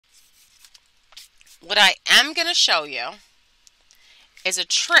what I am going to show you is a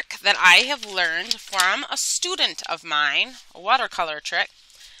trick that I have learned from a student of mine, a watercolor trick,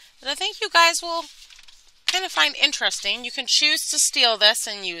 that I think you guys will kind of find interesting. You can choose to steal this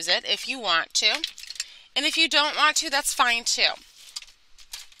and use it if you want to. And if you don't want to, that's fine too.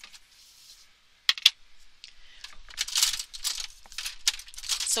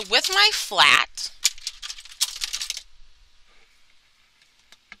 So with my flat,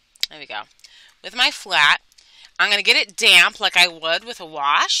 there we go. With my flat, I'm going to get it damp like I would with a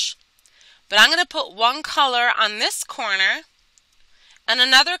wash. But I'm going to put one color on this corner and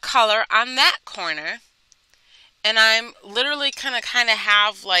another color on that corner. And I'm literally kind of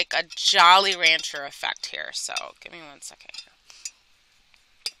have like a Jolly Rancher effect here. So give me 1 second here.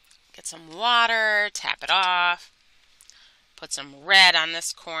 Get some water, tap it off. Put some red on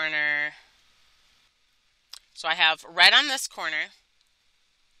this corner. So I have red on this corner.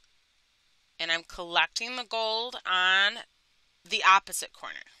 And I'm collecting the gold on the opposite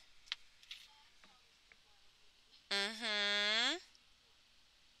corner.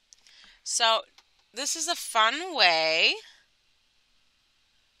 So this is a fun way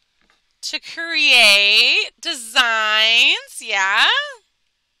to create designs, yeah?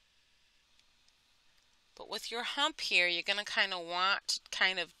 But with your hump here, you're going to want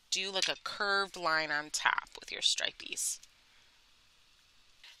to do like a curved line on top with your stripies.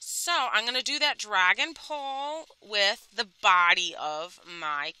 So I'm going to do that dragon pole with the body of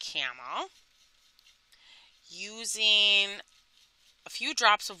my camel using a few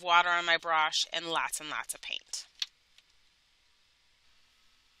drops of water on my brush and lots of paint.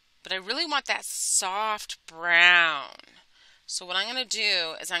 But I really want that soft brown. So what I'm going to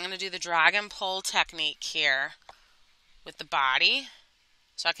do is I'm going to do the dragon pole technique here with the body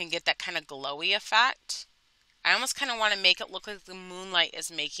so I can get that kind of glowy effect. I almost kind of want to make it look like the moonlight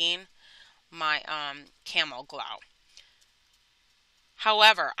is making my camel glow.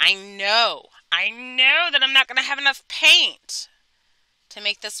 However, I know that I'm not going to have enough paint to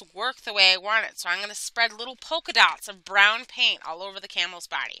make this work the way I want it. So I'm going to spread little polka dots of brown paint all over the camel's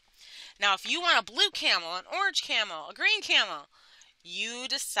body. Now, if you want a blue camel, an orange camel, a green camel, you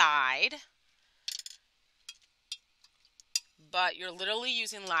decide. But you're literally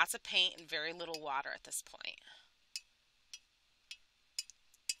using lots of paint and very little water at this point.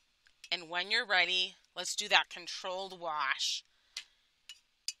 And when you're ready, let's do that controlled wash.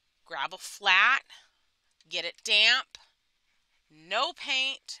 Grab a flat, get it damp, no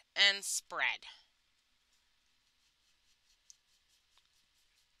paint, and spread.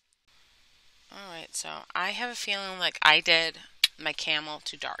 Alright, so I have a feeling like I did my camel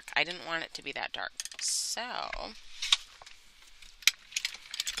too dark. I didn't want it to be that dark. So I'm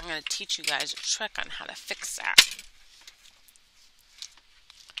going to teach you guys a trick on how to fix that.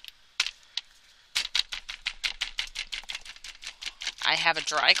 I have a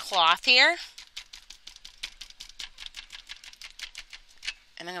dry cloth here.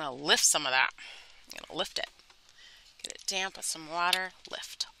 And I'm going to lift some of that. I'm going to lift it. Get it damp with some water.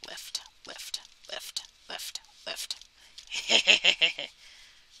 Lift, lift, lift, lift, lift, lift.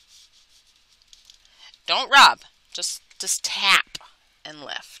 Don't rub. Just tap and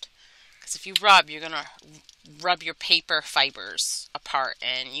lift. Because if you rub, you're going to rub your paper fibers apart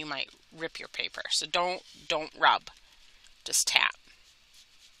and you might rip your paper. So don't rub. Just tap.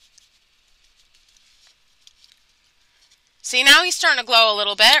 See, now he's starting to glow a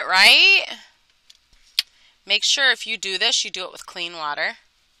little bit, right? Make sure if you do this, you do it with clean water.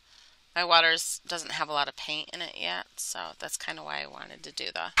 My water doesn't have a lot of paint in it yet, so that's kind of why I wanted to do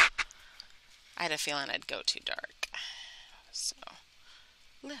I had a feeling I'd go too dark. So,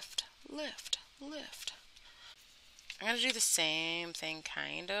 lift, lift, lift. I'm going to do the same thing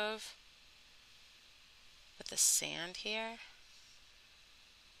kind of with the sand here.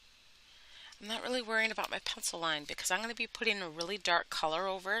 I'm not really worrying about my pencil line because I'm going to be putting a really dark color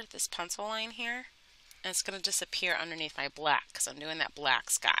over this pencil line here. And it's going to disappear underneath my black because I'm doing that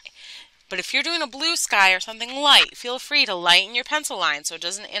black sky. But if you're doing a blue sky or something light, feel free to lighten your pencil line so it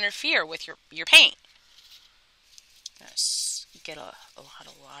doesn't interfere with your paint. Let's get a lot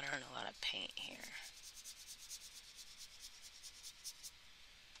of water and a lot of paint here.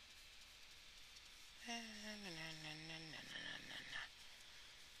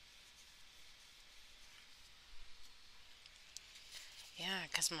 Yeah,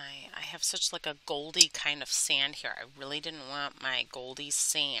 because I have such like a goldy kind of sand here. I really didn't want my goldy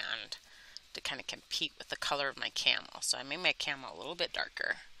sand to kind of compete with the color of my camel. So I made my camel a little bit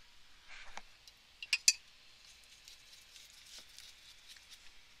darker.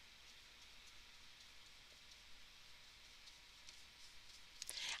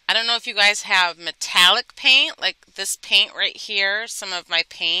 I don't know if you guys have metallic paint, like this paint right here. Some of my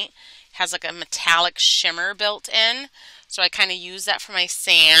paint has like a metallic shimmer built in. So I kind of use that for my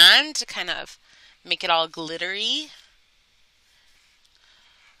sand to kind of make it all glittery.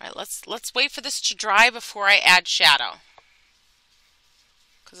 All right, let's wait for this to dry before I add shadow,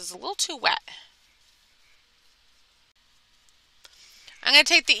 because it's a little too wet. I'm going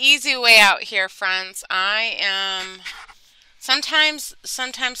to take the easy way out here, friends. Sometimes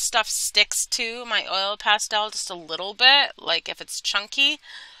stuff sticks to my oil pastel just a little bit, like if it's chunky.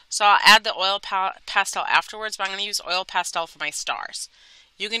 So I'll add the oil pastel afterwards, but I'm going to use oil pastel for my stars.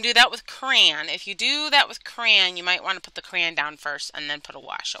 You can do that with crayon. If you do that with crayon, you might want to put the crayon down first and then put a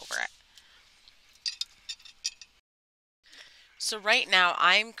wash over it. So right now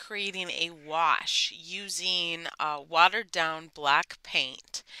I'm creating a wash using watered down black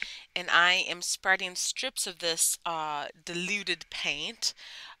paint, and I am spreading strips of this diluted paint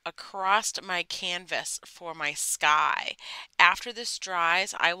across my canvas for my sky. After this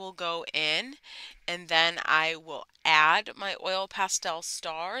dries, I will go in and then I will add my oil pastel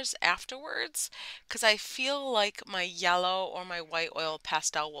stars afterwards, because I feel like my yellow or my white oil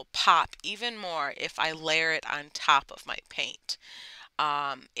pastel will pop even more if I layer it on top of my paint.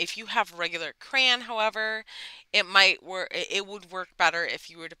 If you have regular crayon, however, it would work better if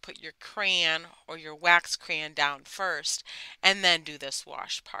you were to put your crayon or your wax crayon down first and then do this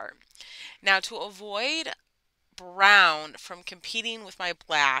wash part. Now, to avoid brown from competing with my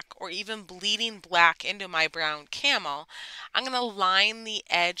black or even bleeding black into my brown camel, I'm going to line the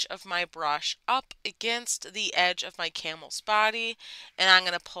edge of my brush up against the edge of my camel's body, and I'm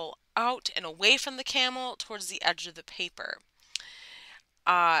going to pull out and away from the camel towards the edge of the paper.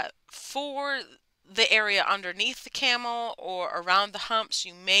 For the area underneath the camel or around the humps,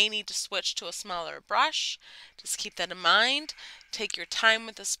 you may need to switch to a smaller brush. Just keep that in mind. Take your time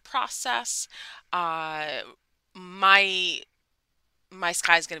with this process. My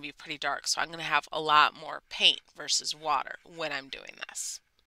sky is going to be pretty dark, so I'm going to have a lot more paint versus water when I'm doing this.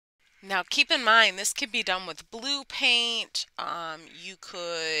 Now keep in mind, this could be done with blue paint. You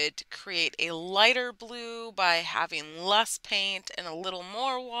could create a lighter blue by having less paint and a little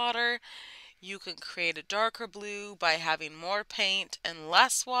more water. You can create a darker blue by having more paint and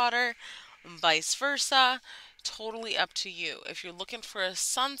less water, vice versa. Totally up to you. If you're looking for a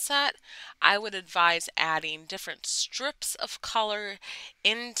sunset, I would advise adding different strips of color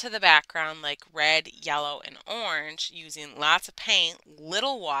into the background, like red, yellow, and orange, using lots of paint,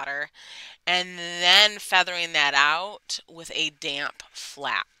 little water, and then feathering that out with a damp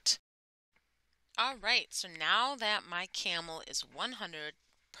flat. Alright, so now that my camel is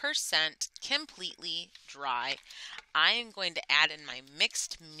 100% completely dry, I am going to add in my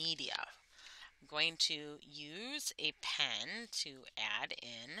mixed media. I'm going to use a pen to add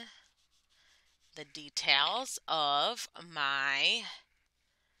in the details of my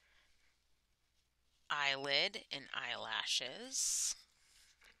eyelid and eyelashes.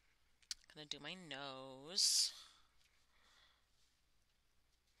 I'm going to do my nose.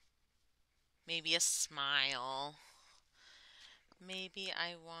 Maybe a smile. Maybe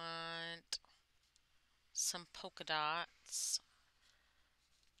I want some polka dots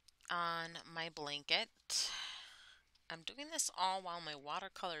on my blanket. I'm doing this all while my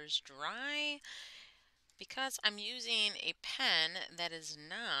watercolor is dry because I'm using a pen that is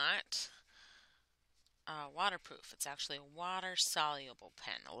not waterproof. It's actually a water-soluble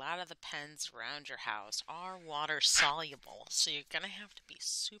pen. A lot of the pens around your house are water-soluble, so you're going to have to be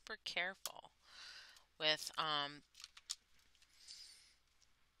super careful with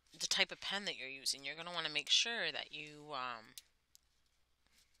the type of pen that you're using. You're going to want to make sure that you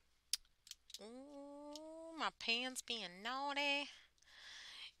ooh, my pen's being naughty.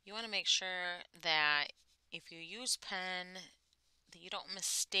 You want to make sure that if you use pen, that you don't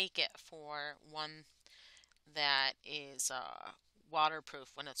mistake it for one that is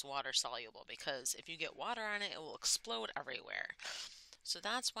waterproof when it's water soluble, because if you get water on it, it will explode everywhere. So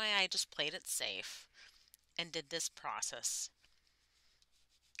that's why I just played it safe and did this process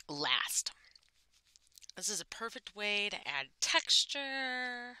last. This is a perfect way to add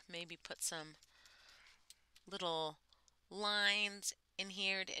texture, maybe put some little lines in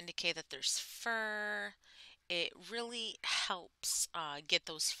here to indicate that there's fur. It really helps get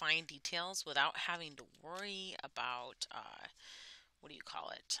those fine details without having to worry about,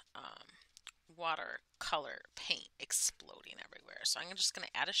 watercolor paint exploding everywhere. So I'm just going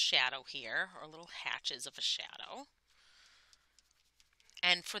to add a shadow here, or little hatches of a shadow.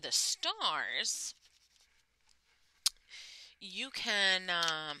 And for the stars, you can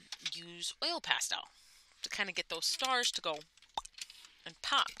use oil pastel to kind of get those stars to go and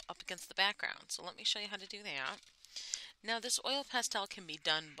pop up against the background. So let me show you how to do that. Now this oil pastel can be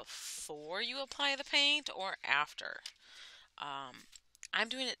done before you apply the paint or after. I'm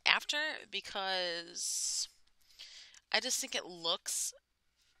doing it after because I just think it looks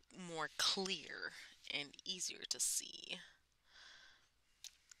more clear and easier to see.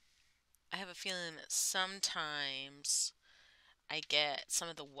 I have a feeling that sometimes I get some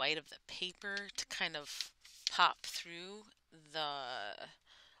of the white of the paper to kind of pop through the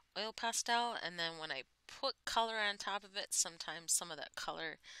oil pastel, and then when I put color on top of it, sometimes some of that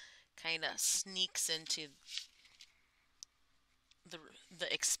color kind of sneaks into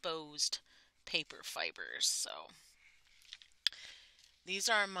the exposed paper fibers. So these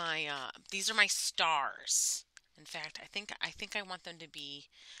are my stars. In fact, I want them to be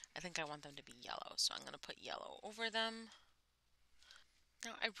yellow. So I'm going to put yellow over them.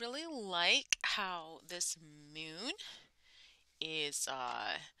 Now I really like how this moon is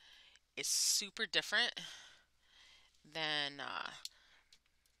super different than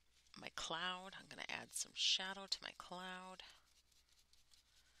my cloud. I'm going to add some shadow to my cloud.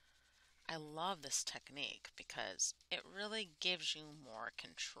 I love this technique because it really gives you more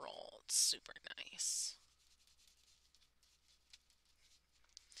control. It's super nice.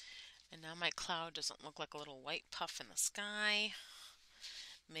 And now my cloud doesn't look like a little white puff in the sky.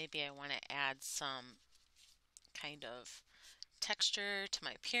 Maybe I want to add some kind of texture to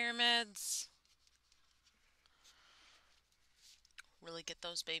my pyramids. Really get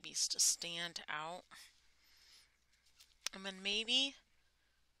those babies to stand out. And then maybe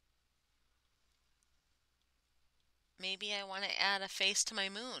I want to add a face to my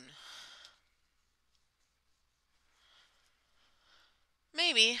moon.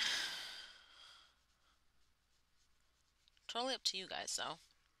 Maybe. Totally up to you guys, though.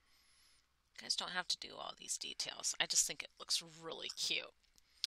 You guys don't have to do all these details. I just think it looks really cute.